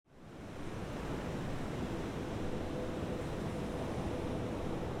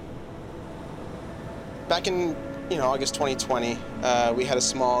Back in August 2020, we had a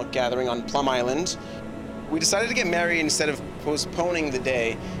small gathering on Plum Island. We decided to get married instead of postponing the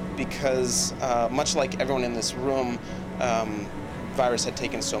day because, much like everyone in this room, virus had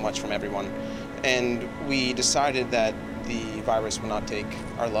taken so much from everyone. And we decided that the virus would not take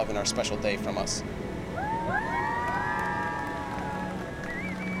our love and our special day from us.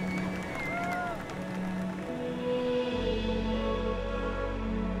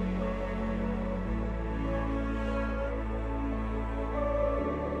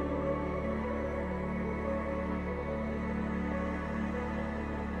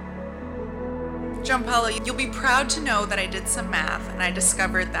 Gianpaolo, you'll be proud to know that I did some math and I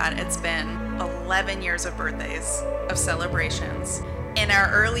discovered that it's been 11 years of birthdays, of celebrations. In our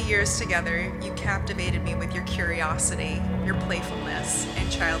early years together, you captivated me with your curiosity, your playfulness,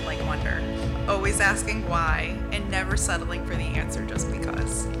 and childlike wonder, always asking why and never settling for the answer just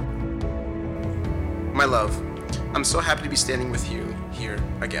because. My love, I'm so happy to be standing with you here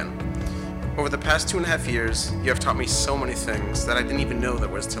again. Over the past 2.5 years, you have taught me so many things that I didn't even know there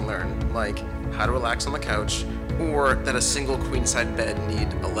was to learn, like how to relax on the couch, or that a single queen-size bed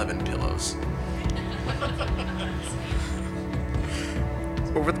need 11 pillows.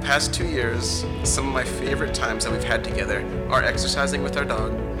 Over the past 2 years, some of my favorite times that we've had together are exercising with our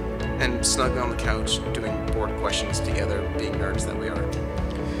dog and snuggling on the couch, doing board questions together, being nerds that we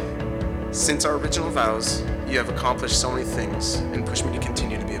are. Since our original vows, you have accomplished so many things and pushed me to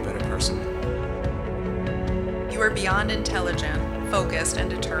continue to be a better person. You are beyond intelligent, focused, and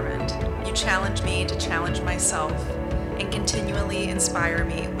determined. You challenge me to challenge myself and continually inspire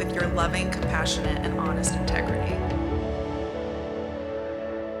me with your loving, compassionate, and honest integrity.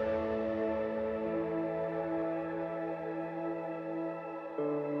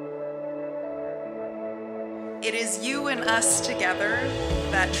 It is you and us together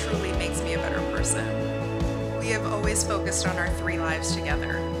that truly makes me a better person. We have always focused on our 3 lives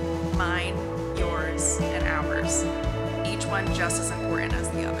together, mine, yours, and ours, each one just as important as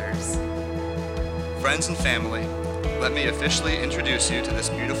the others. Friends and family, let me officially introduce you to this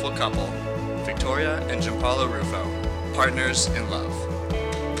beautiful couple, Victoria and Gianpaolo Rufo, partners in love.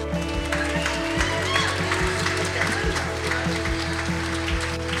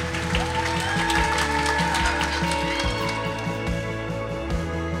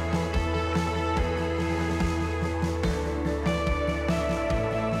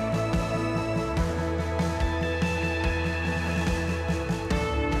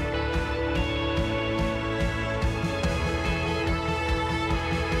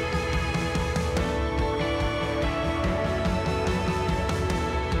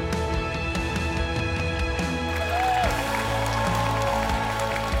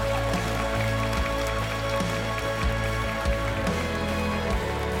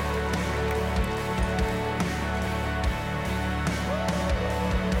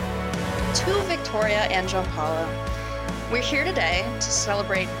 To Victoria and Gianpaolo, we're here today to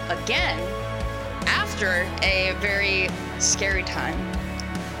celebrate again after a very scary time.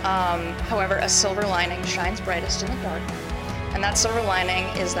 However, a silver lining shines brightest in the dark, and that silver lining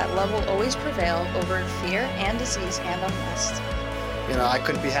is that love will always prevail over fear and disease and unrest. I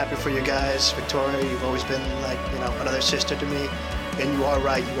couldn't be happier for you guys. Victoria, you've always been like, another sister to me, and you are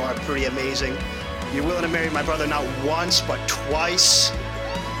right, you are pretty amazing. You're willing to marry my brother not once, but twice.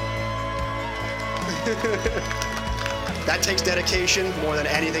 That takes dedication more than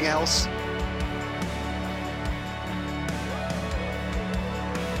anything else.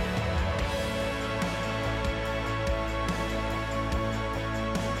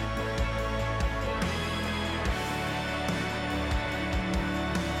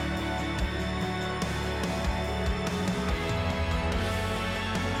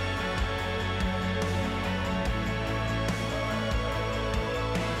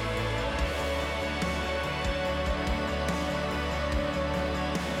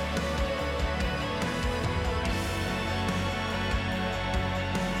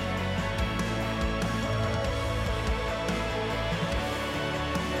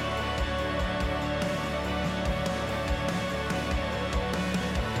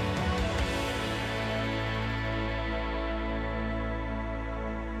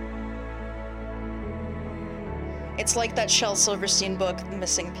 It's like that Shel Silverstein book, The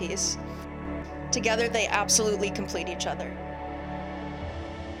Missing Piece. Together, they absolutely complete each other.